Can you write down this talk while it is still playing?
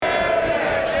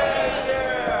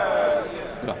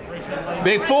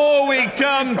Before we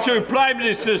come to Prime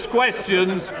Minister's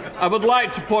questions, I would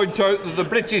like to point out that the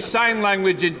British Sign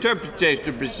Language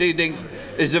interpretation proceedings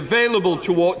is available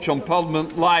to watch on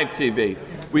Parliament Live TV.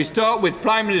 We start with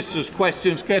Prime Minister's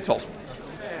questions. Kate Osborne.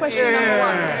 Question number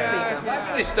one, Mr. Speaker.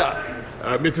 Minister.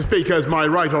 Mr. Speaker, as my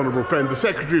right honourable friend, the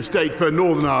Secretary of State for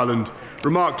Northern Ireland,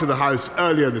 remarked to the House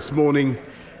earlier this morning,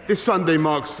 this Sunday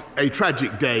marks a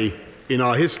tragic day in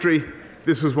our history.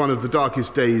 This was one of the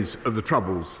darkest days of the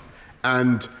Troubles,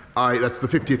 and that's the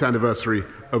 50th anniversary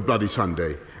of Bloody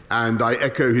Sunday. And I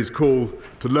echo his call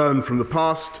to learn from the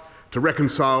past, to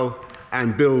reconcile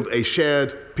and build a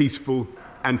shared, peaceful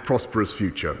and prosperous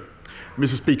future.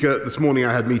 Mr. Speaker, this morning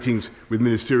I had meetings with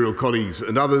ministerial colleagues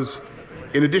and others.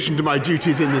 In addition to my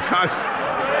duties in this House,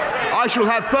 I shall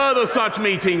have further such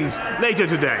meetings later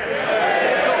today.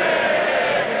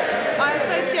 I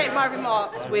associate my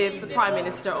remarks with the Prime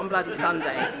Minister on Bloody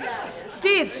Sunday.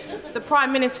 Did the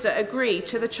Prime Minister agree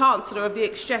to the Chancellor of the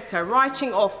Exchequer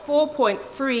writing off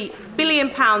 £4.3 billion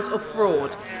of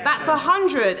fraud? That's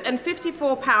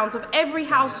 £154 of every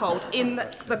household in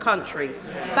the country.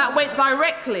 That went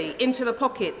directly into the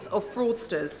pockets of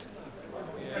fraudsters.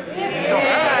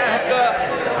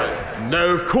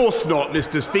 No, of course not,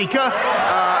 Mr. Speaker.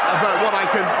 But what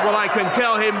I can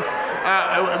tell him,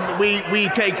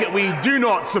 we do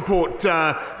not support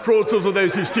fraudsters or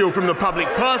those who steal from the public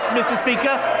purse, Mr.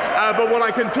 Speaker. But what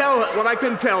I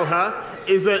can tell her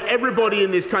is that everybody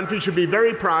in this country should be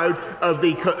very proud of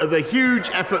the huge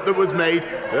effort that was made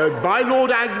by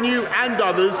Lord Agnew and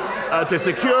others to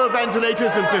secure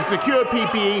ventilators and to secure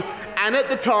PPE. And at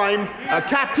the time,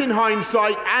 Captain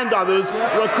Hindsight and others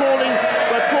were calling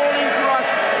for us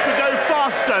to go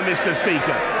faster, Mr.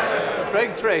 Speaker.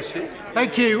 Craig Tracy.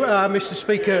 Thank you, Mr.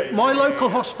 Speaker. My local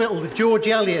hospital, the George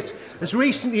Eliot, has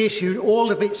recently issued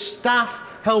all of its staff,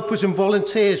 helpers and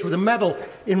volunteers with a medal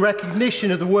in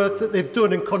recognition of the work that they've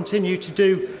done and continue to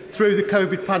do through the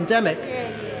COVID pandemic.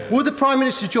 Would the Prime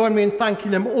Minister join me in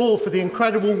thanking them all for the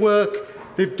incredible work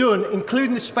they've done,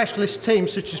 including the specialist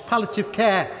teams such as palliative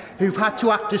care, who've had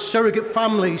to act as surrogate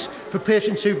families for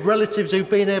patients whose relatives who've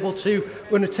been able to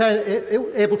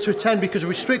attend because of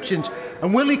restrictions?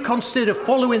 And will he consider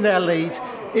following their lead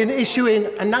in issuing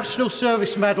a National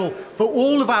Service Medal for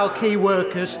all of our key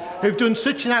workers who've done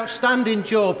such an outstanding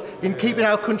job in keeping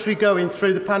our country going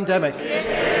through the pandemic?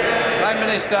 Prime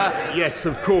Minister. Yes,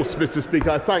 of course, Mr.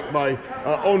 Speaker. I thank my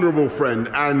honourable friend,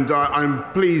 and I'm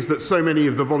pleased that so many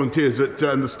of the volunteers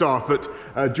and the staff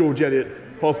at George Eliot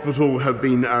Hospital have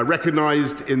been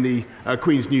recognised in the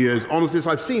Queen's New Year's honours list.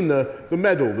 I've seen the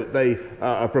medal that they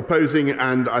are proposing,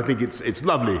 and I think it's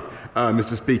lovely,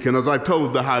 Mr. Speaker. And as I've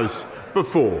told the House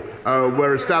before,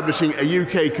 we're establishing a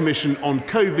UK Commission on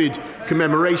COVID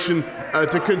commemoration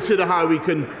to consider how we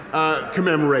can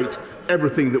commemorate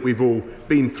everything that we've all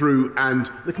been through, and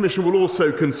the Commission will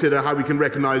also consider how we can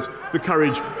recognise the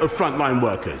courage of frontline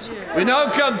workers. We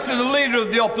now come to the Leader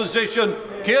of the Opposition,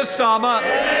 Keir Starmer.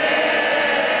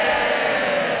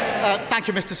 Thank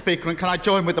you, Mr. Speaker, and can I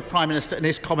join with the Prime Minister in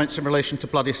his comments in relation to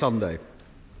Bloody Sunday?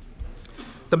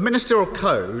 The Ministerial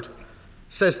Code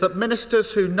says that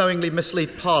ministers who knowingly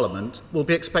mislead Parliament will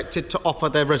be expected to offer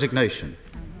their resignation.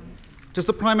 Does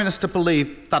the Prime Minister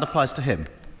believe that applies to him?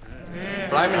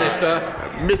 Prime Minister.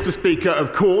 Mr. Speaker,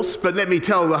 of course, but let me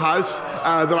tell the House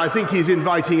that I think he's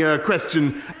inviting a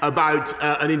question about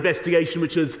an investigation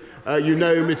which, as you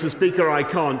know, Mr. Speaker, I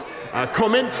can't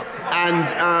comment,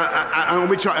 and on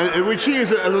which he,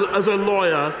 as a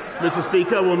lawyer, Mr.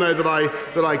 Speaker, will know that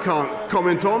I can't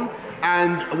comment on.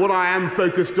 And what I am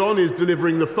focused on is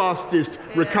delivering the fastest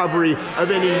recovery of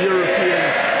any European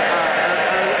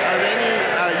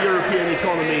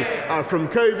economy from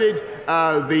COVID.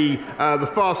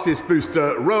 The fastest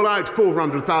booster rollout,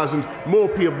 400,000 more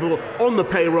people on the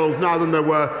payrolls now than there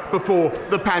were before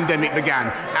the pandemic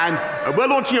began. And we're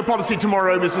launching a policy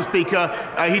tomorrow, Mr. Speaker.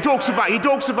 He talks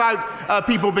about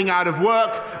people being out of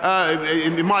work.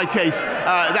 In my case,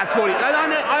 that's what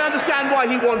I understand why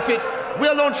he wants it.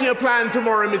 We're launching a plan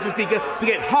tomorrow, Mr. Speaker, to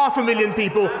get 500,000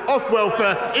 people off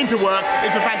welfare into work.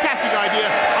 It's a fantastic idea.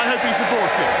 I hope he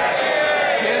supports it.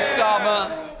 Keir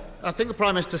Starmer. I think the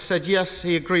Prime Minister said yes,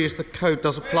 he agrees the code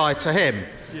does apply to him.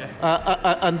 Yes.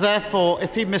 And therefore,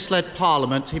 if he misled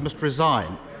Parliament, he must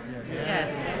resign.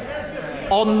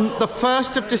 Yes. On the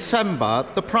 1st of December,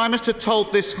 the Prime Minister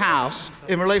told this House,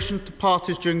 in relation to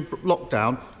parties during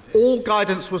lockdown, all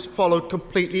guidance was followed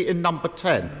completely in number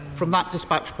 10 from that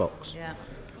dispatch box. Yeah.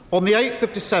 On the 8th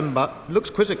of December, looks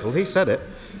quizzical, he said it.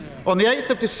 On the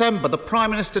 8th of December, the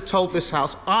Prime Minister told this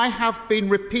House, I have been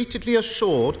repeatedly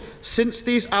assured since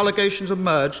these allegations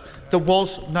emerged there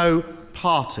was no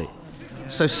party.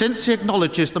 So since he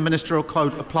acknowledges the ministerial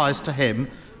code applies to him,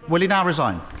 will he now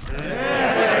resign?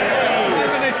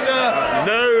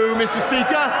 No, Mr.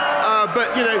 Speaker.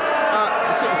 But you know,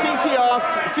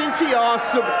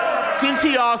 since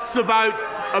he asks about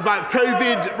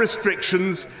COVID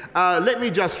restrictions, let me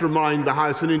just remind the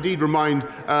House, and indeed remind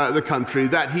the country,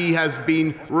 that he has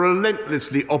been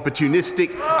relentlessly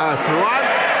opportunistic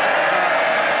throughout.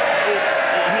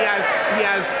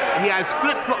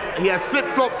 He has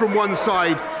flip-flopped from one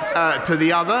side to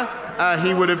the other.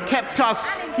 He would have kept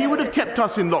us in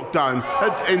lockdown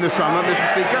in the summer,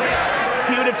 Mr. Speaker.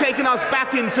 He would have taken us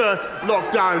back into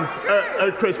lockdown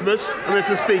at Christmas,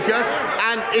 Mr. Speaker,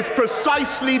 and it's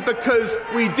precisely because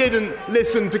we didn't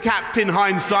listen to Captain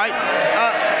Hindsight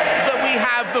that we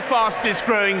have the fastest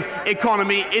growing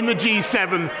economy in the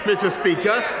G7, Mr.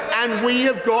 Speaker, and we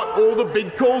have got all the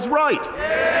big calls right.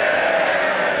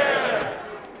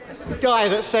 The guy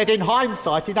that said in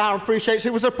hindsight he now appreciates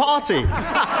it was a party.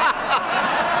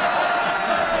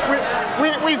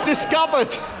 We've discovered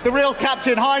the real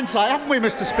Captain Hindsight, haven't we,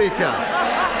 Mr. Speaker?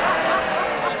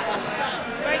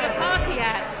 We're at a party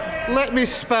yet. Let me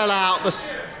spell out.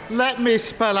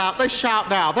 They shout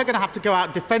now. They're going to have to go out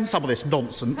and defend some of this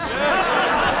nonsense.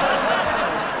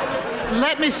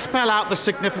 Let me spell out the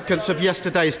significance of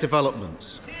yesterday's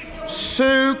developments.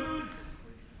 Sue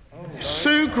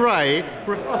Gray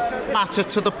matter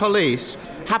to the police,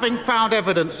 having found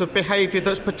evidence of behaviour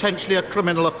that's potentially a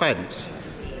criminal offence.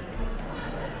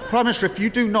 Prime Minister, if you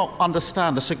do not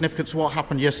understand the significance of what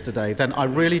happened yesterday, then I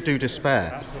really do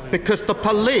despair. Because the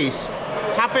police,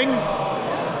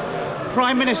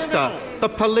 Prime Minister, the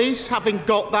police, having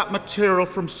got that material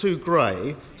from Sue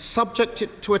Gray, subject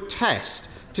it to a test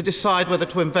to decide whether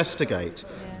to investigate.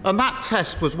 And that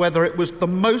test was whether it was the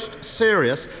most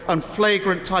serious and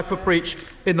flagrant type of breach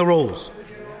in the rules.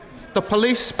 The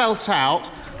police spelt out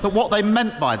that what they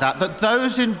meant by that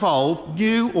those involved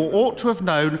knew or ought to have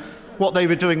known what they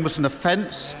were doing was an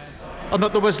offence, and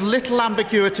that there was little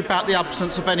ambiguity about the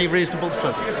absence of any reasonable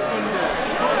defence.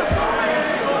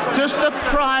 Does the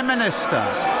Prime Minister...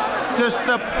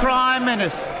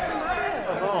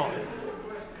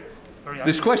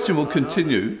 This question will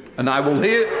continue, and I will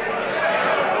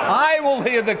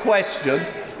hear the question.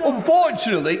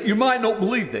 Unfortunately, you might not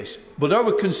believe this, but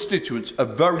our constituents are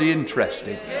very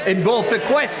interested in both the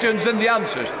questions and the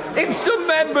answers. If some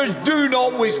members do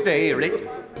not wish to hear it,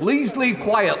 please leave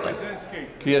quietly.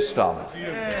 Keir Starmer.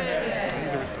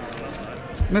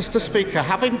 Mr. Speaker,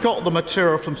 having got the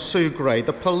material from Sue Gray,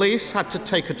 the police had to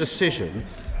take a decision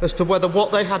as to whether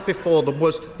what they had before them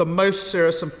was the most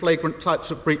serious and flagrant types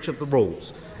of breach of the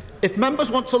rules. If members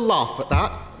want to laugh at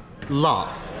that,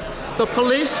 laugh. The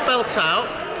police spelt out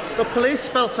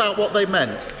what they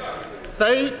meant.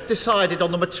 They decided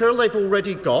on the material they've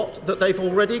already got that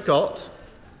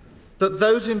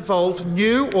those involved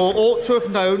knew or ought to have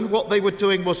known what they were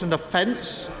doing was an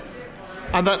offence,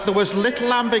 and that there was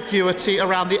little ambiguity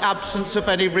around the absence of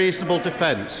any reasonable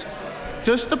defence.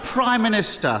 Does the Prime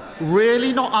Minister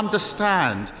really not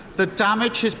understand the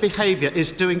damage his behaviour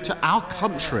is doing to our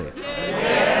country?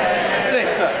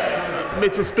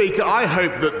 Mr. Speaker, I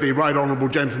hope that the right honourable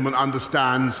gentleman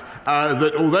understands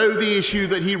that although the issue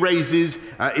that he raises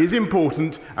is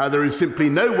important, there is simply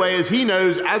no way, as he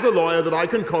knows, as a lawyer, that I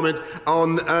can comment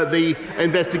on the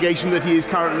investigation that he is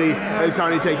currently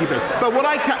taking place. But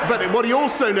what he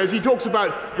also knows, he talks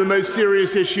about the most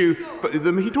serious issue.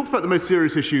 He talks about the most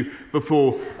serious issue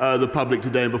before the public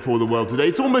today and before the world today.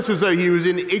 It's almost as though he was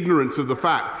in ignorance of the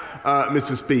fact,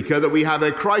 Mr. Speaker, that we have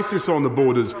a crisis on the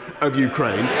borders of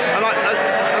Ukraine, and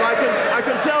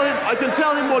I can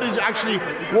tell him what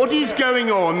is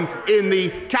going on in the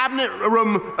cabinet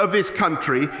room of this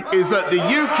country is that the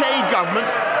UK government,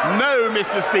 no,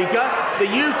 Mr. Speaker, the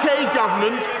UK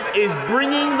government is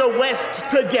bringing the West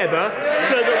together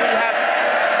so that we have,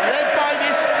 led by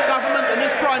this government and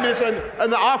this Prime Minister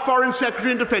and our Foreign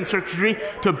Secretary and Defence Secretary,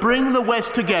 to bring the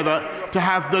West together to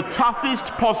have the toughest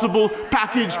possible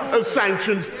package of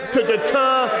sanctions to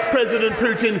deter President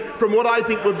Putin from what I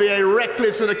think would be a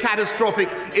reckless and a catastrophic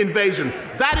invasion.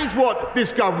 That is what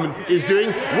this government is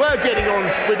doing. We're getting on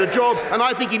with the job, and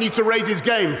I think he needs to raise his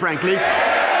game, frankly.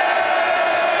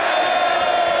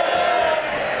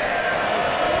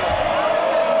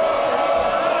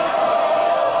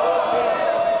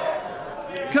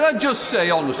 Can I just say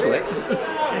honestly,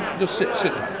 just sit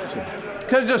down.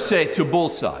 Can I just say to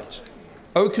both sides,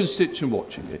 our constituent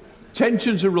watching it,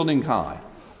 tensions are running high,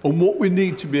 and what we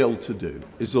need to be able to do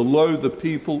is allow the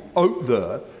people out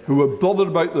there who are bothered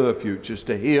about their futures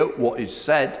to hear what is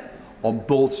said on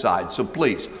both sides. So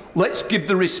please, let's give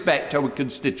the respect our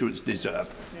constituents deserve.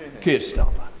 Keir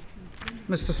Starmer.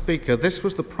 Mr. Speaker, this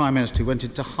was the Prime Minister who went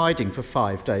into hiding for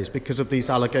 5 days because of these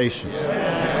allegations.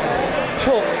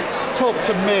 Talk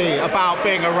to me about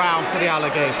being around for the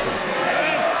allegations.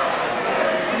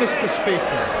 Mr.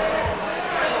 Speaker.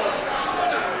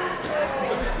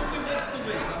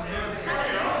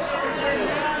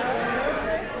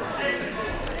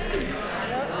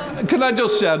 Can I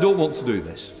just say I don't want to do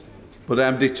this, but I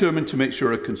am determined to make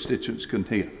sure our constituents can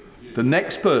hear. The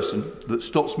next person that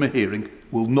stops me hearing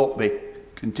will not be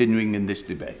continuing in this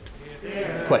debate.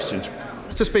 Questions?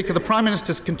 Mr. Speaker, the Prime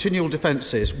Minister's continual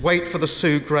defence is wait for the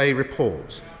Sue Gray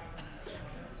report.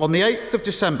 On the 8th of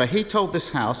December, he told this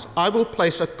House, I will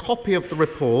place a copy of the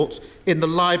report in the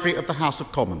library of the House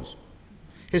of Commons.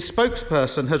 His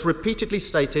spokesperson has repeatedly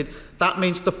stated that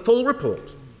means the full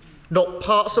report, not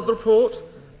parts of the report,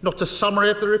 not a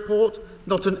summary of the report,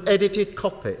 not an edited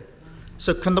copy.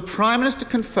 So can the Prime Minister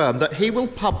confirm that he will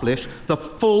publish the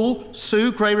full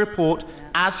Sue Gray report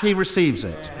as he receives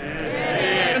it?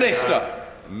 Minister.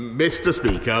 Mr.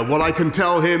 Speaker, what I can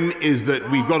tell him is that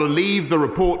we've got to leave the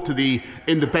report to the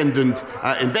independent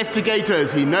investigator,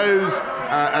 as he knows.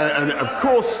 And of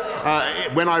course,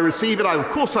 when I receive it, I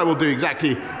will do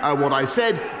exactly what I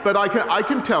said. But I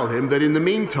can tell him that in the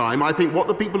meantime, I think what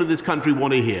the people of this country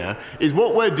want to hear is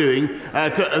what we're doing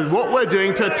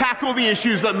to tackle the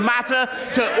issues that matter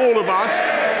to all of us,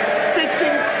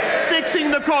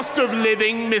 fixing the cost of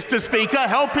living, Mr. Speaker,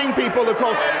 helping people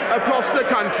across the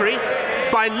country.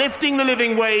 By lifting the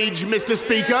living wage, Mr.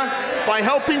 Speaker, by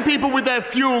helping people with their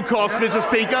fuel costs, Mr.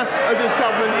 Speaker, as this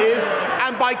government is,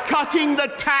 and by cutting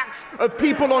the tax of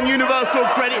people on universal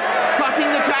credit, cutting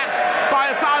the tax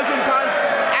by £1,000.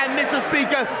 And, Mr.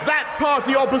 Speaker, that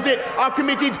party opposite are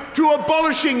committed to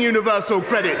abolishing universal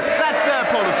credit. That's their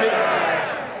policy.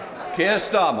 Keir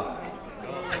Starmer.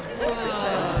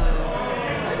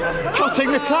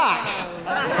 Cutting the tax.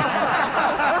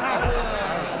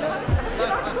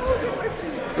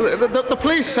 The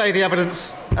police say the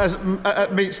evidence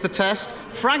meets the test.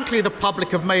 Frankly, the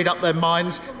public have made up their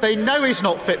minds. They know he's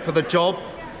not fit for the job,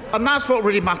 and that's what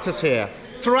really matters here.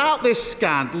 Throughout this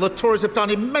scandal, the Tories have done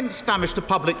immense damage to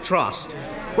public trust.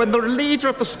 When the leader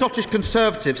of the Scottish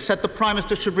Conservatives said the Prime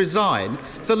Minister should resign,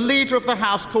 the leader of the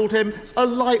House called him a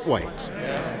lightweight.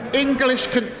 English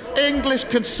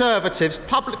Conservatives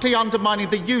publicly undermining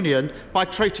the Union by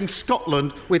treating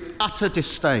Scotland with utter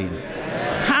disdain.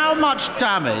 How much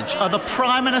damage are the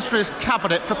Prime Minister and his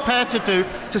Cabinet prepared to do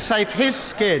to save his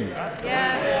skin?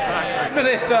 Yes.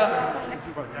 Minister.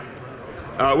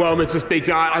 Well, Mr.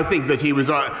 Speaker, I think that he was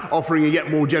offering a yet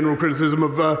more general criticism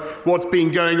of what's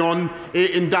been going on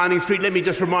in Downing Street. Let me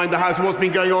just remind the House of what's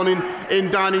been going on in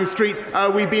Downing Street.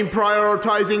 We've been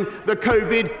prioritising the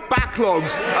COVID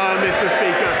backlogs, Mr.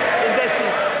 Speaker.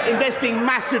 Investing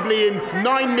massively in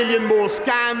 9 million more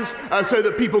scans so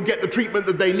that people get the treatment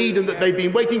that they need and that they've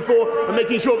been waiting for, and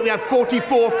making sure that we have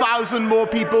 44,000 more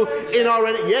people in our...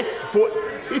 Yes,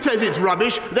 it says it's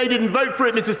rubbish. They didn't vote for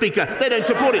it, Mr. Speaker. They don't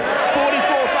support it.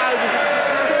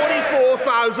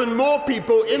 44,000 more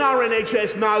people in our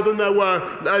NHS now than there were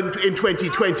in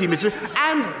 2020, Mr.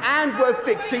 And we're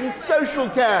fixing social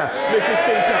care, Mr.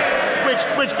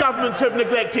 Speaker, which governments have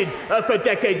neglected for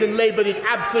decades, and Labour did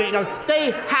absolutely nothing.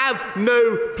 They have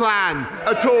no plan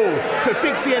at all to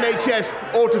fix the NHS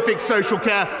or to fix social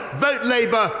care. Vote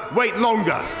Labour, wait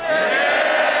longer.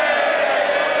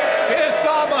 Keir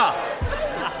Starmer.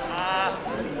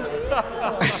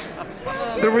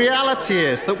 The reality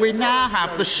is that we now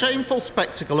have the shameful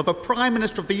spectacle of a Prime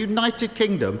Minister of the United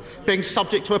Kingdom being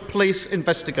subject to a police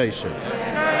investigation.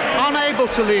 Unable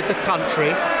to lead the country,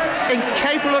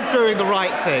 incapable of doing the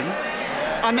right thing,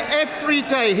 and every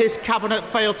day his Cabinet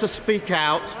fail to speak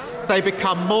out, they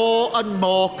become more and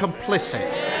more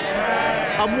complicit.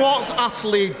 And what's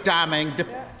utterly damning,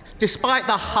 despite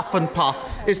the huff and puff,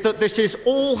 is that this is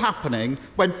all happening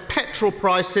when petrol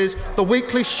prices, the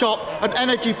weekly shop and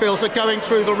energy bills are going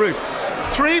through the roof.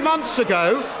 3 months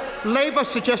ago, Labour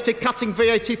suggested cutting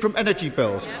VAT from energy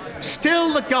bills.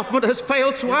 Still, the government has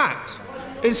failed to act.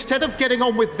 Instead of getting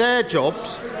on with their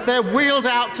jobs, they're wheeled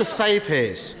out to save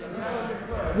his.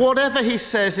 Whatever he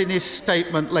says in his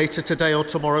statement later today or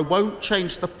tomorrow won't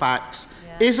change the facts.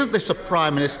 Isn't this a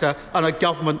Prime Minister and a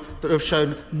government that have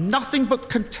shown nothing but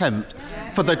contempt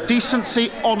for the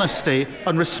decency, honesty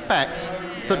and respect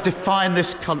that define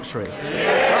this country?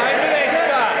 Prime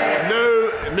Minister.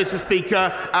 No, Mr.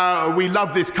 Speaker, we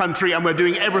love this country and we're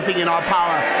doing everything in our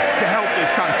power to help this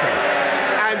country.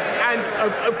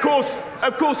 Of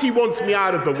course, he wants me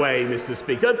out of the way, Mr.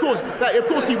 Speaker. Of course,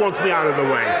 he wants me out of the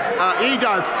way. He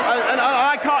does, and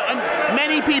I can't. And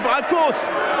many people, of course,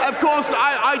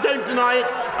 I don't deny it.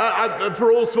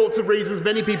 For all sorts of reasons,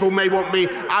 many people may want me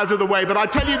out of the way. But I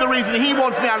tell you, the reason he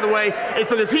wants me out of the way is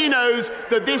because he knows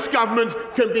that this government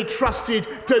can be trusted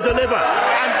to deliver,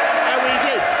 and we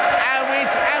did,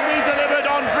 and we delivered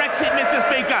on Brexit, Mr.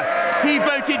 Speaker. He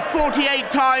voted 48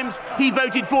 times. He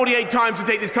voted 48 times to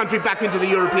take this country back into the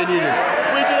European Union.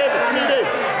 We delivered. He did.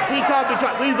 He can't be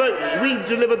trusted. We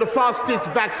delivered the fastest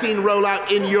vaccine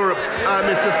rollout in Europe,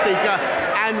 Mr. Speaker,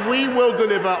 and we will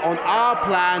deliver on our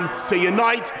plan to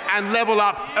unite and level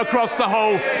up across the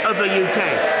whole of the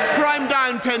UK. Crime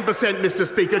down 10%, Mr.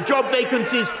 Speaker. Job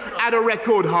vacancies at a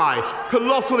record high.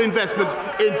 Colossal investment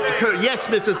in... Yes,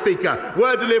 Mr. Speaker,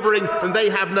 we're delivering and they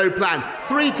have no plan.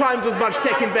 3 times as much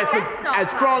tech investment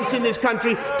as France in this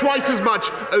country, twice as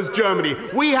much as Germany.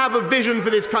 We have a vision for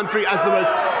this country as the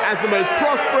most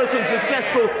prosperous and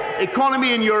successful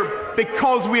economy in Europe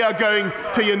because we are going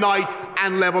to unite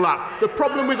and level up. The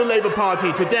problem with the Labour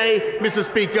Party today, Mr.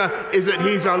 Speaker, is that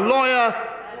he's a lawyer,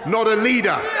 not a leader.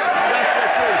 That's the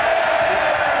truth.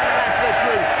 That's the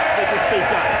truth, Mr.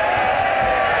 Speaker.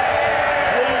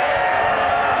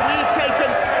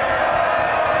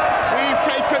 We've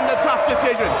taken the tough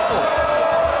decisions.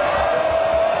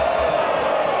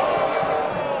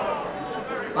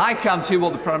 I can't hear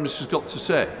what the Prime Minister's got to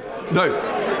say. No.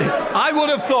 I would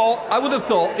have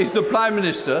thought he's the Prime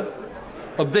Minister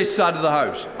of this side of the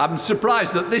House. I'm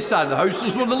surprised that this side of the House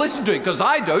doesn't want to listen to it, because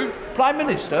I do. Prime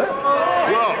Minister.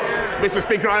 Well, Mr.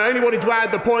 Speaker, I only wanted to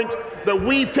add the point that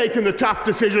we've taken the tough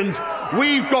decisions,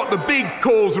 we've got the big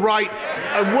calls right,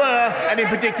 and in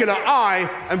particular I,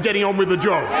 am getting on with the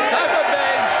job.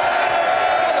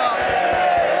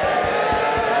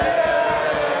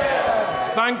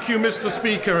 Thank you, Mr.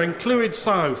 Speaker. In Clwyd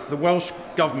South, the Welsh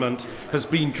Government has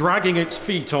been dragging its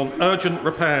feet on urgent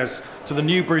repairs to the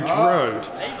Newbridge Road,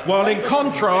 while in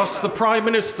contrast, the Prime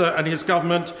Minister and his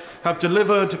government have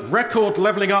delivered record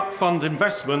Levelling Up Fund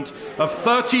investment of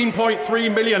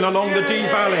 £13.3 million along the Dee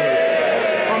Valley,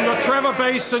 from the Trevor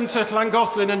Basin to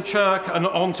Llangollen and Chirk and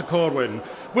on to Corwin.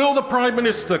 Will the Prime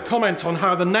Minister comment on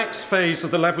how the next phase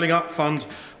of the Levelling Up Fund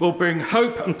will bring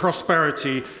hope and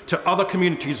prosperity to other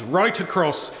communities right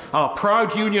across our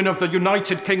proud union of the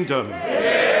United Kingdom?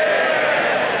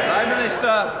 Prime Minister.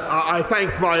 I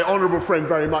thank my honourable friend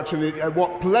very much, and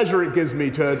what pleasure it gives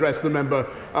me to address the member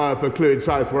for Clwyd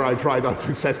South, where I tried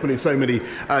unsuccessfully so many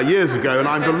years ago. And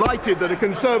I'm delighted that a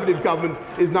Conservative government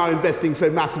is now investing so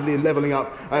massively in levelling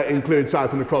up in Clwyd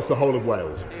South and across the whole of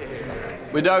Wales.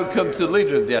 We now come to the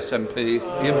leader of the SNP,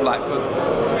 Ian Blackford.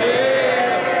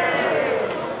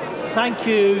 Thank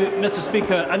you, Mr.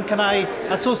 Speaker. And can I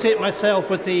associate myself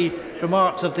with the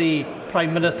remarks of the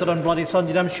Prime Minister on Bloody Sunday?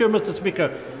 And I'm sure, Mr. Speaker,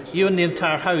 you and the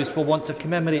entire House will want to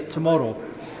commemorate tomorrow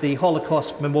the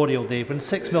Holocaust Memorial Day, when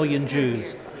 6 million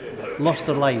Jews lost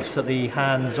their lives at the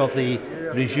hands of the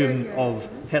regime of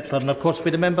Hitler. And of course,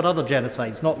 we remember other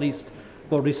genocides, not least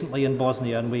more recently in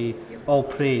Bosnia, and we all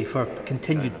pray for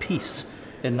continued peace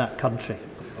in that country.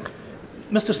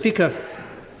 Mr. Speaker,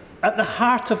 at the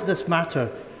heart of this matter,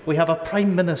 we have a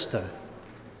Prime Minister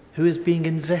who is being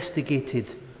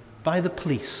investigated by the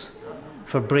police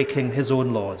for breaking his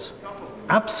own laws.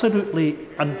 Absolutely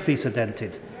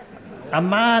unprecedented. A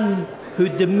man who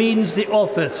demeans the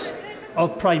office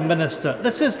of Prime Minister.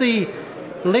 This is the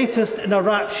latest in a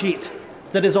rap sheet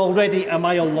that is already a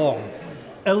mile long.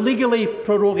 Illegally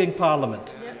proroguing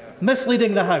Parliament,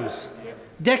 misleading the House,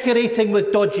 decorating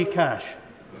with dodgy cash,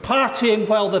 partying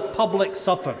while the public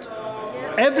suffered.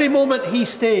 Every moment he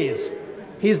stays,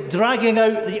 he's dragging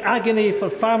out the agony for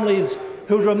families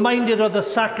who reminded of the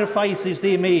sacrifices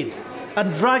they made,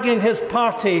 and dragging his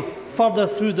party further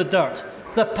through the dirt.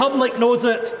 The public knows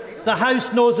it, the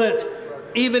House knows it,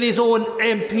 even his own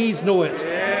MPs know it.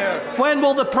 Yeah. When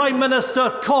will the Prime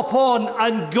Minister cop on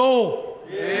and go?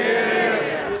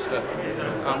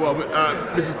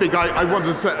 Mr. Speaker, I want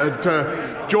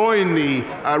to join the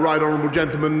right honourable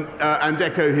gentleman and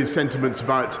echo his sentiments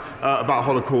about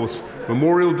Holocaust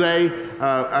Memorial Day,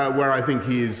 where I think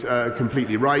he is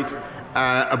completely right.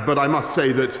 But I must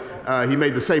say that he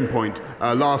made the same point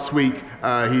last week.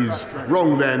 He's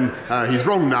wrong then, he's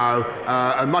wrong now,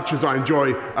 and much as I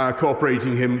enjoy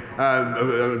cooperating him,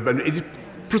 but it is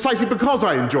precisely because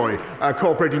I enjoy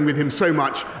cooperating with him so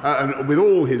much and with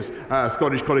all his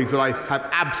Scottish colleagues that I have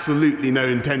absolutely no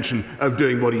intention of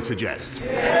doing what he suggests.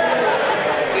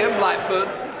 Ian Blackford.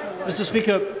 Mr.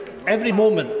 Speaker, every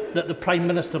moment that the Prime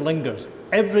Minister lingers,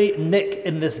 every nick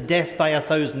in this death by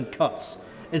 1,000 cuts,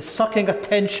 is sucking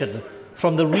attention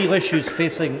from the real issues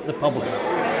facing the public.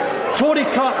 Tory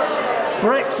cuts,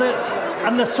 Brexit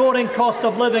and the soaring cost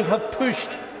of living have pushed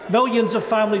millions of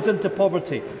families into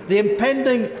poverty. The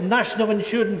impending national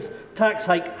insurance tax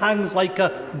hike hangs like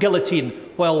a guillotine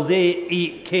while they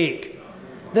eat cake.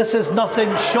 This is nothing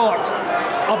short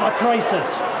of a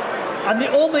crisis. And the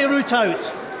only route out,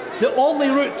 the only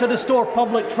route to restore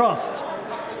public trust,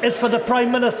 is for the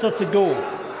Prime Minister to go.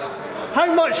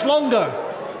 How much longer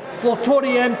will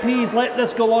Tory MPs let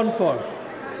this go on for?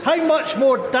 How much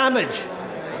more damage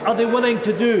are they willing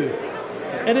to do?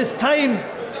 It is time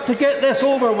to get this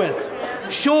over with.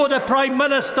 Show the Prime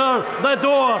Minister the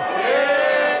door.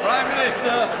 Prime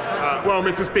Minister. Well,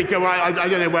 Mr. Speaker, I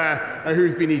don't know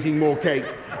who's been eating more cake.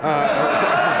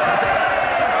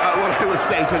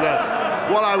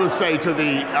 What I would say to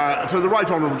the right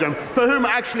honourable gentleman, for whom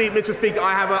actually, Mr. Speaker,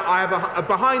 I have a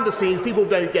behind the scenes. People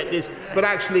don't get this, but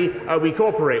actually we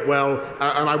cooperate well,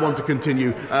 and I want to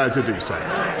continue to do so.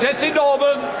 Jesse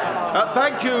Norman.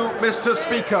 Thank you, Mr.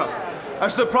 Speaker.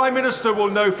 As the Prime Minister will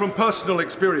know from personal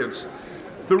experience,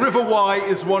 the River Wye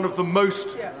is one of the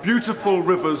most beautiful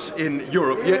rivers in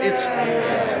Europe, yet its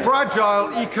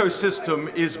fragile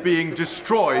ecosystem is being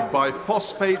destroyed by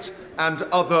phosphate and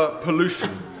other pollution.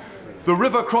 The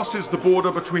river crosses the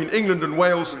border between England and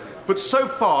Wales, but so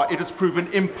far it has proven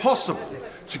impossible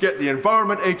to get the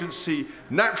Environment Agency,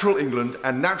 Natural England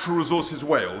and Natural Resources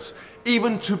Wales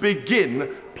even to begin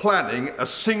planning a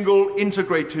single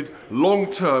integrated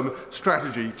long-term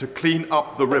strategy to clean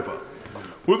up the river.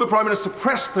 Will the Prime Minister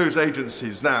press those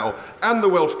agencies now and the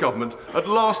Welsh Government at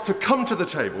last to come to the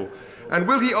table? And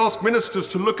will he ask ministers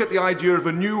to look at the idea of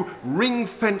a new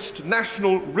ring-fenced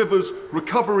National Rivers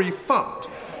Recovery Fund,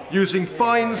 using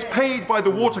fines paid by the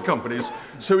water companies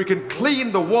so we can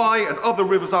clean the Wye and other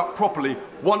rivers up properly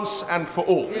once and for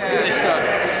all?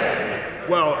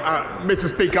 Well, Mr.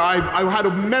 Speaker, I had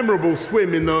a memorable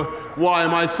swim in the Wye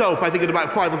myself. I think at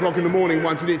about 5 o'clock in the morning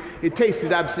once, and it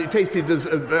tasted as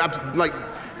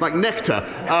like nectar.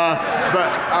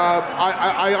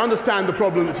 I understand the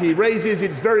problem that he raises.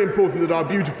 It's very important that our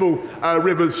beautiful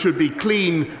rivers should be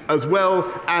clean as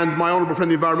well. And my honourable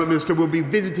friend, the Environment Minister, will be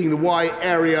visiting the Wye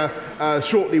area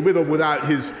shortly, with or without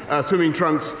his swimming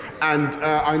trunks. And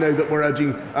I know that we're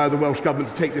urging the Welsh Government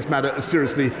to take this matter as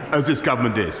seriously as this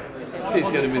government is.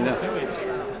 Please get him in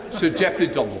there. Sir Geoffrey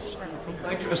Donalds.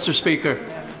 Thank you, Mr. Speaker.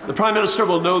 The Prime Minister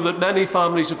will know that many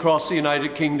families across the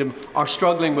United Kingdom are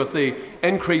struggling with the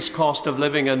increased cost of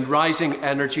living and rising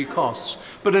energy costs.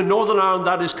 But in Northern Ireland,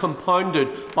 that is compounded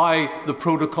by the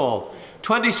protocol.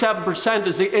 27%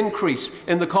 is the increase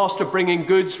in the cost of bringing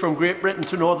goods from Great Britain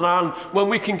to Northern Ireland when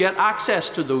we can get access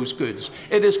to those goods.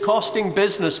 It is costing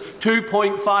business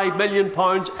 £2.5 million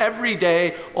every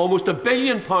day, almost £1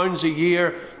 billion a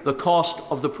year, the cost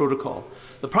of the protocol.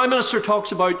 The Prime Minister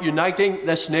talks about uniting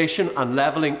this nation and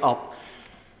levelling up.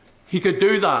 He could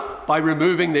do that by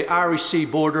removing the Irish Sea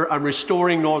border and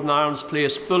restoring Northern Ireland's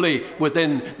place fully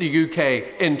within the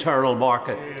UK internal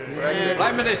market.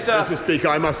 Prime Minister. Mr. Speaker,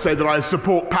 I must say that I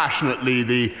support passionately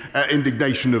the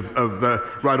indignation of the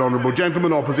right honourable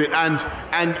gentleman opposite.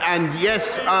 And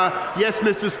yes,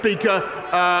 Mr. Speaker,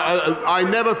 I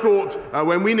never thought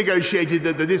when we negotiated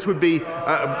that this would be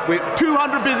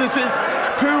 200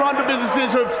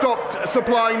 businesses have stopped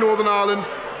supplying Northern Ireland.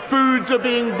 Foods are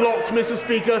being blocked, Mr.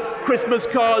 Speaker. Christmas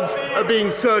cards are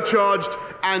being surcharged.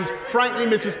 And frankly,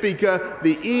 Mr. Speaker,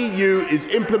 the EU is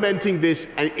implementing this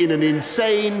in an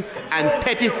insane and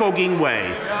pettifogging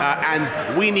way.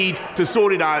 And we need to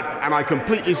sort it out, and I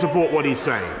completely support what he's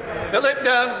saying. Philip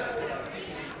Dunn.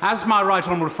 Has my right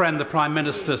honourable friend, the Prime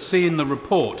Minister, seen the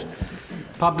report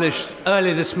published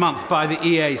earlier this month by the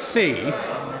EAC,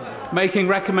 making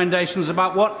recommendations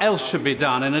about what else should be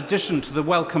done in addition to the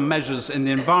welcome measures in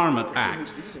the Environment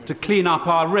Act to clean up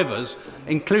our rivers,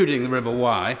 including the River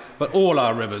Wye, but all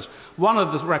our rivers? One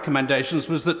of the recommendations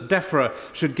was that DEFRA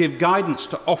should give guidance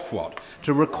to Ofwat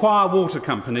to require water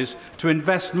companies to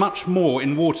invest much more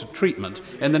in water treatment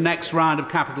in the next round of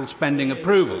capital spending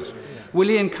approvals. Will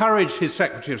he encourage his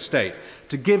Secretary of State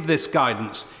to give this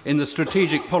guidance in the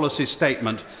strategic policy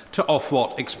statement to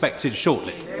Ofwat expected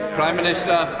shortly? Prime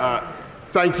Minister.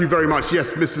 Thank you very much.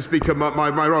 Yes, Mr. Speaker, my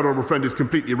right honourable friend is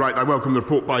completely right. I welcome the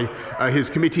report by his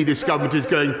committee. This government is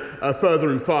going further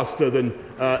and faster than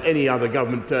any other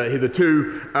government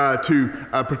hitherto to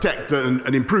protect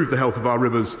and improve the health of our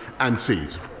rivers and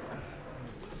seas.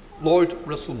 Lord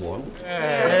Russell-Moore.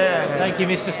 Thank you,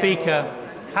 Mr. Speaker.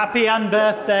 Happy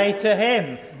unbirthday to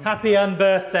him. Happy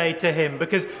unbirthday to him,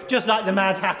 because just like the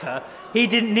Mad Hatter, he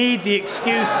didn't need the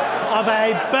excuse of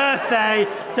a birthday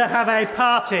to have a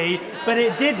party, but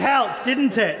it did help,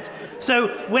 didn't it? So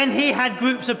when he had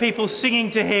groups of people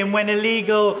singing to him when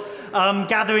illegal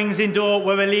gatherings indoor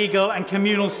were illegal and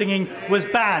communal singing was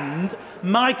banned,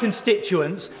 my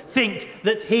constituents think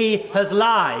that he has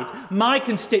lied. My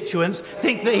constituents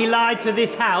think that he lied to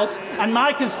this House, and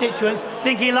my constituents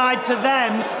think he lied to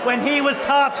them when he was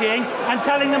partying and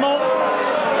telling them all...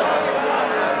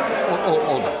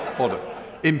 Order.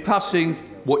 In passing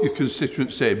what your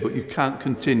constituents say, but you can't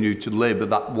continue to labour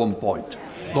that one point.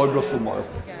 Lord Russell-Moyle.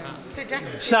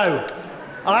 So,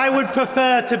 I would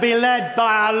prefer to be led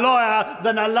by a lawyer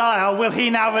than a liar. Will he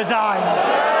now resign?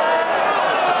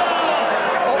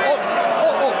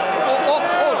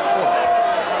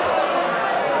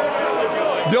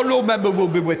 The honourable member will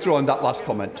be withdrawing that last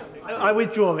comment. I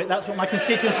withdraw it. That's what my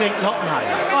constituents think, not mine.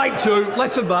 Right to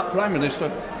less of that, Prime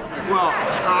Minister. Well,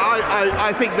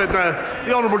 I think that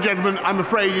the honourable gentleman, I'm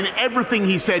afraid, in everything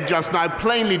he said just now,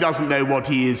 plainly doesn't know what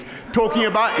he is talking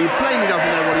about. He plainly doesn't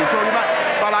know what he's talking about.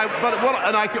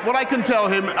 What I can tell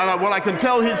him, and what I can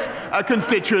tell his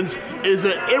constituents, is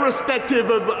that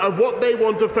irrespective of what they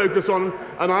want to focus on,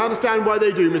 and I understand why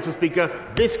they do, Mr. Speaker,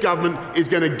 this government is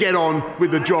going to get on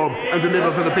with the job and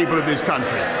deliver for the people of this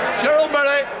country. Cheryl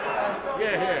Murray.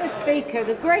 Mr. Speaker,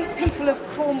 the great people of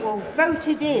Cornwall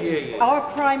voted in our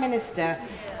Prime Minister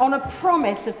on a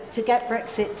promise to get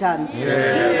Brexit done. He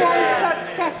was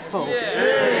successful.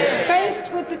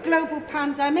 Faced with the global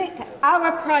pandemic,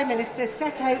 our Prime Minister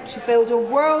set out to build a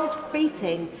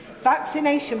world-beating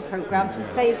vaccination programme to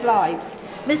save lives.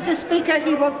 Mr. Speaker,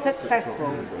 he was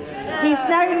successful. He's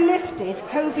now lifted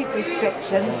COVID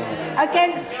restrictions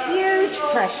against huge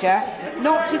pressure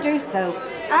not to do so,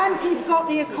 and he's got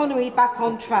the economy back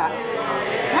on track.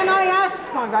 Can I ask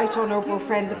my right honourable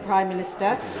friend, the Prime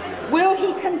Minister, will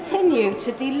he continue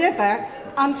to deliver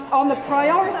on the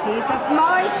priorities of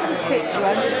my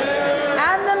constituents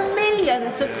and the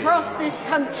millions across this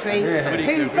country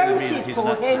who voted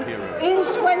for him in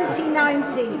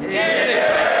 2019?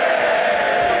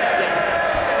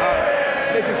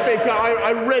 Mr. Speaker,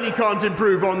 I really can't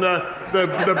improve on the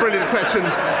brilliant question.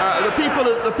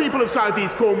 The people of South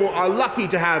East Cornwall are lucky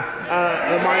to have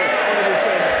my honourable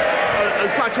friend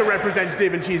as such a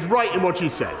representative, and she's right in what she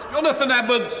says. Jonathan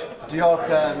Edwards. Diolch,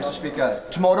 Mr. Speaker.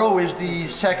 Tomorrow is the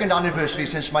second anniversary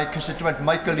since my constituent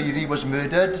Michael Leary was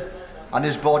murdered and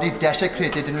his body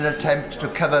desecrated in an attempt to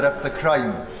cover up the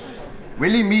crime.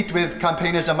 Will he meet with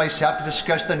campaigners and myself to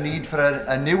discuss the need for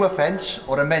a new offence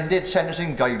or amended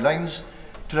sentencing guidelines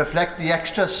to reflect the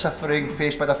extra suffering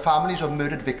faced by the families of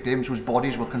murdered victims whose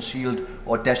bodies were concealed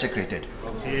or desecrated?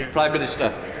 Prime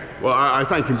Minister. Well, I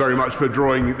thank him very much for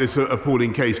drawing this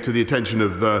appalling case to the attention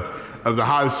of the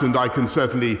House, and I can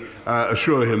certainly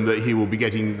assure him that he will be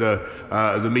getting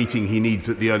the meeting he needs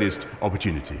at the earliest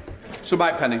opportunity. Sir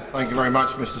Mike Penning. Thank you very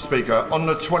much, Mr. Speaker. On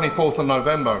the 24th of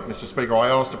November, Mr. Speaker, I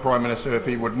asked the Prime Minister if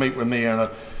he would meet with me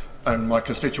and my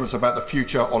constituents about the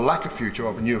future or lack of future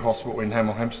of a new hospital in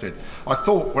Hemel Hempstead. I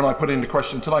thought when I put in the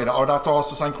question today that I would have to ask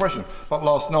the same question, but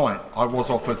last night I was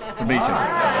offered the meeting.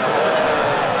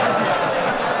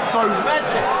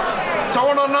 So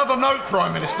on another note,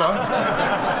 Prime Minister,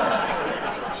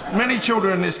 many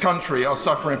children in this country are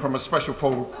suffering from a special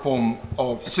form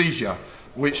of seizure,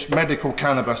 which medical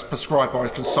cannabis prescribed by a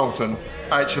consultant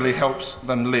actually helps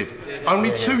them live.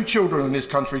 Only 2 children in this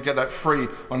country get that free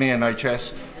on the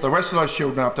NHS. The rest of those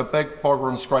children have to beg, bother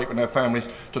and scrape with their families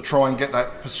to try and get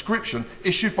that prescription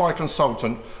issued by a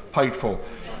consultant paid for.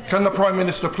 Can the Prime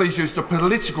Minister please use the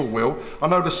political will? I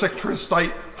know the Secretary of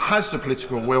State has the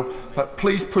political will, but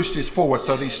please push this forward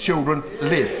so these children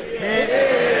live.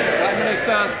 Prime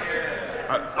Minister.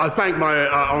 I thank my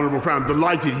honourable friend. I'm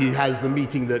delighted he has the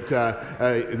meeting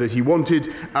that he wanted.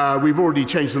 We've already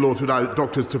changed the law to allow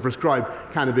doctors to prescribe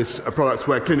cannabis products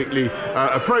where clinically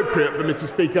appropriate. But, Mr.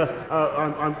 Speaker,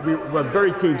 we're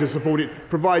very keen to support it,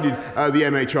 provided the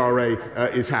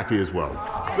MHRA is happy as well.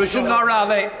 Richard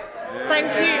Norali.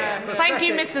 Thank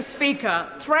you, Mr. Speaker.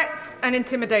 Threats and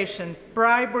intimidation,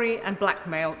 bribery and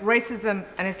blackmail, racism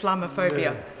and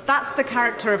Islamophobia. That's the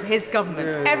character of his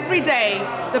government. Every day,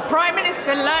 the Prime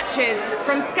Minister lurches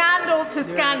from scandal to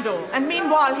scandal, and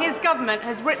meanwhile, his government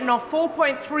has written off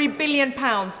 £4.3 billion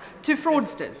to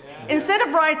fraudsters. Instead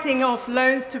of writing off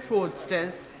loans to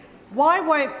fraudsters, why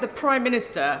won't the Prime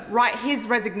Minister write his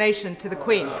resignation to the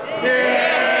Queen? Prime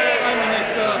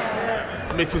Minister.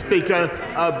 Mr. Speaker,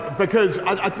 because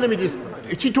let me just.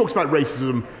 She talks about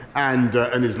racism and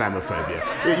Islamophobia.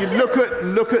 You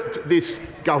look at this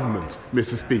government,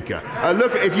 Mr. Speaker.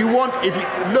 Look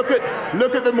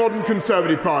at the modern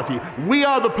Conservative Party. We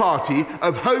are the party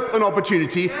of hope and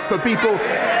opportunity for people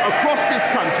across this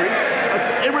country,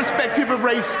 irrespective of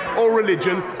race or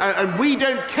religion, and we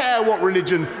don't care what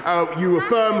religion you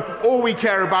affirm. All we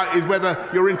care about is whether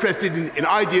you're interested in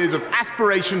ideas of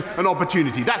aspiration and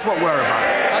opportunity. That's what we're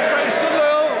about.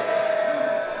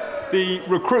 The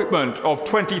recruitment of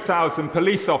 20,000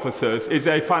 police officers is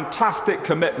a fantastic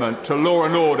commitment to law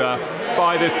and order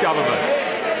by this government.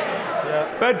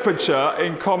 Bedfordshire,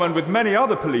 in common with many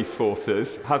other police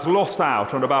forces, has lost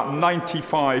out on about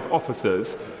 95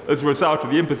 officers as a result of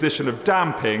the imposition of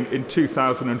damping in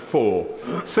 2004.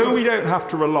 So we don't have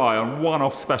to rely on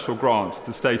one-off special grants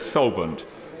to stay solvent.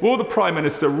 Will the Prime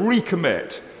Minister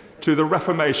recommit to the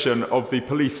reformation of the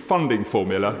police funding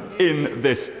formula in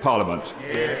this Parliament?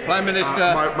 Prime Minister.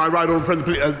 My right honourable friend,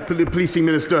 the Policing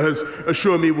Minister, has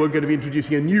assured me we're going to be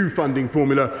introducing a new funding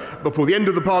formula before the end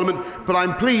of the Parliament, but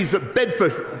I'm pleased that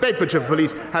Bedfordshire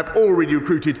Police have already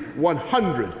recruited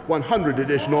 100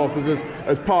 additional officers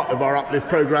as part of our Uplift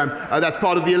programme. That's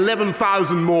part of the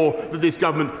 11,000 more that this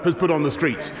government has put on the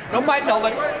streets. No, Mike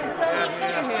Nolan.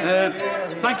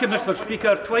 Thank you, Mr.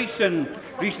 Speaker. Twice in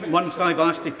recent months I've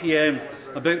asked the PM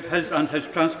about his and his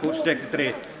Transport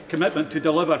Secretary commitment to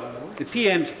deliver the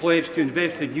PM's pledge to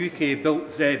invest in UK-built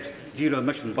ZEBs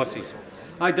zero-emission buses.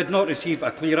 I did not receive a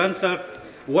clear answer.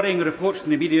 Worrying reports in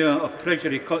the media of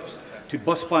Treasury cuts to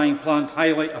bus buying plans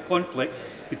highlight a conflict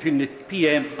between the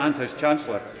PM and his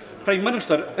Chancellor. Prime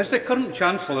Minister, is the current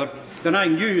Chancellor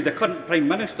denying you, the current Prime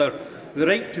Minister, the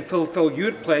right to fulfil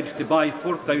your pledge to buy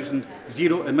 4,000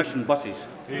 zero-emission buses?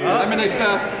 Prime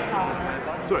Minister.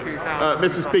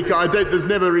 Mr. Speaker, there's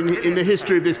never in the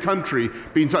history of this country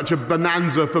been such a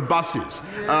bonanza for buses.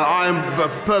 I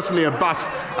am personally a bus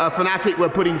fanatic. We're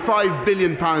putting £5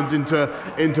 billion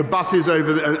into buses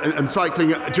and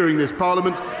cycling during this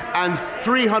Parliament, and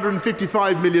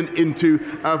 £355 million into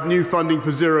new funding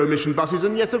for zero-emission buses.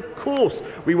 And yes, of course,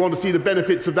 we want to see the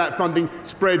benefits of that funding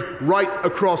spread right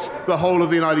across the whole of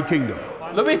the United Kingdom.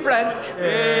 Louis French.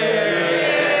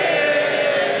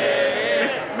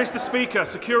 Mr. Speaker,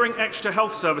 securing extra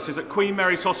health services at Queen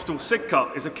Mary's Hospital,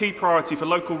 Sidcup, is a key priority for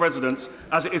local residents,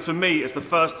 as it is for me as the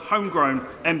first homegrown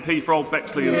MP for Old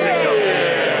Bexley and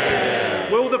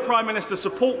Sidcup. Will the Prime Minister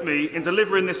support me in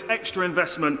delivering this extra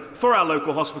investment for our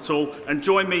local hospital and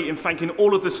join me in thanking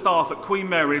all of the staff at Queen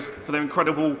Mary's for their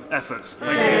incredible efforts?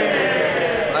 Thank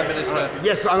you. Prime Minister.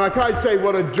 Yes, and I'd say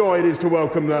what a joy it is to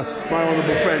welcome my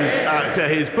honourable friend to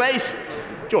his place.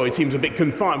 Joy seems a bit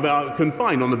confined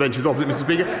on the benches opposite, Mr.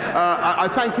 Speaker. I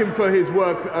thank him for his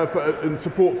work and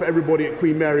support for everybody at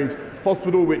Queen Mary's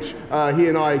Hospital, which he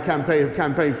and I have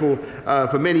campaigned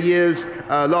for many years.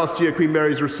 Last year, Queen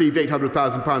Mary's received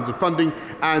 £800,000 of funding,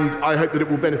 and I hope that it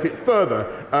will benefit further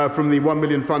from the £1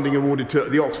 million funding awarded to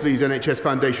the Oxleas NHS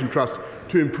Foundation Trust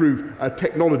to improve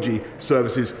technology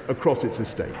services across its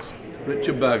estates.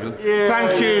 Richard Bergen.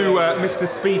 Thank you, Mr.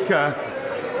 Speaker.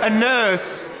 A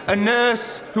nurse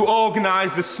who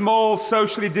organised a small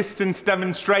socially distanced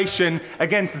demonstration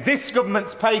against this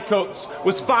government's pay cuts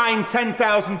was fined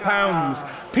 £10,000.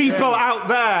 People out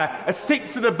there are sick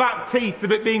to the back teeth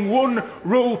of it being one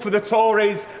rule for the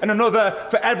Tories and another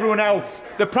for everyone else.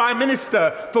 The Prime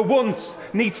Minister, for once,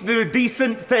 needs to do a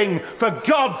decent thing. For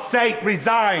God's sake,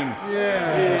 resign.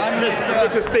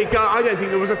 Mr. Speaker, I don't think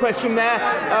there was a question there.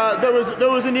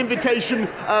 There was an invitation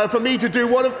for me to do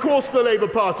what, of course, the Labour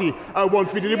Party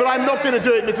wants me to do, but I'm not going to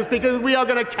do it, Mr. Speaker. We are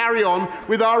going to carry on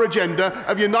with our agenda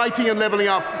of uniting and levelling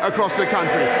up across the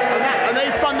country. And they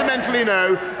fundamentally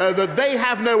know that they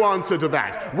have no answer to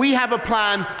that. We have a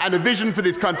plan and a vision for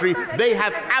this country. They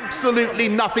have absolutely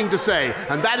nothing to say.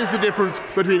 And that is the difference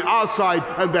between our side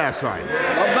and their side.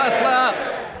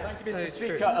 Mr.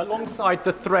 Speaker, alongside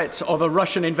the threat of a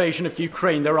Russian invasion of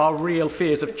Ukraine, there are real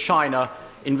fears of China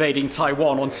invading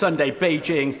Taiwan. On Sunday,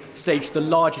 Beijing staged the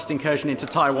largest incursion into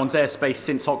Taiwan's airspace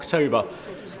since October.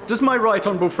 Does my right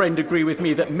honourable friend agree with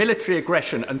me that military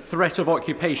aggression and threat of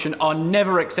occupation are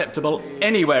never acceptable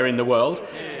anywhere in the world?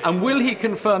 And will he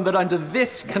confirm that under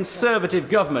this Conservative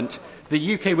government,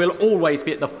 the UK will always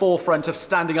be at the forefront of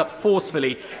standing up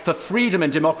forcefully for freedom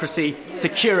and democracy,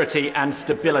 security and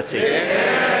stability?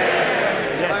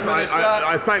 Yes,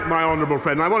 I thank my honourable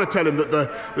friend. I want to tell him that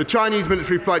the Chinese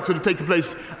military flights that have taken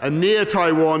place near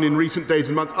Taiwan in recent days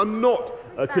and months are not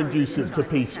conducive to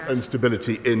peace and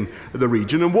stability in the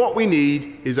region. And what we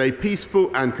need is a peaceful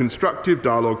and constructive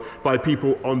dialogue by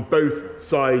people on both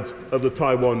sides of the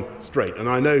Taiwan Strait. And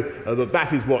I know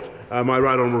that is what my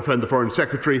right honourable friend, the Foreign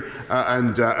Secretary,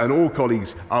 and all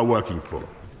colleagues are working for.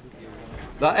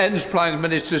 That ends Prime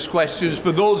Minister's questions.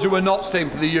 For those who are not staying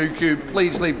for the UQ,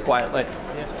 please leave quietly.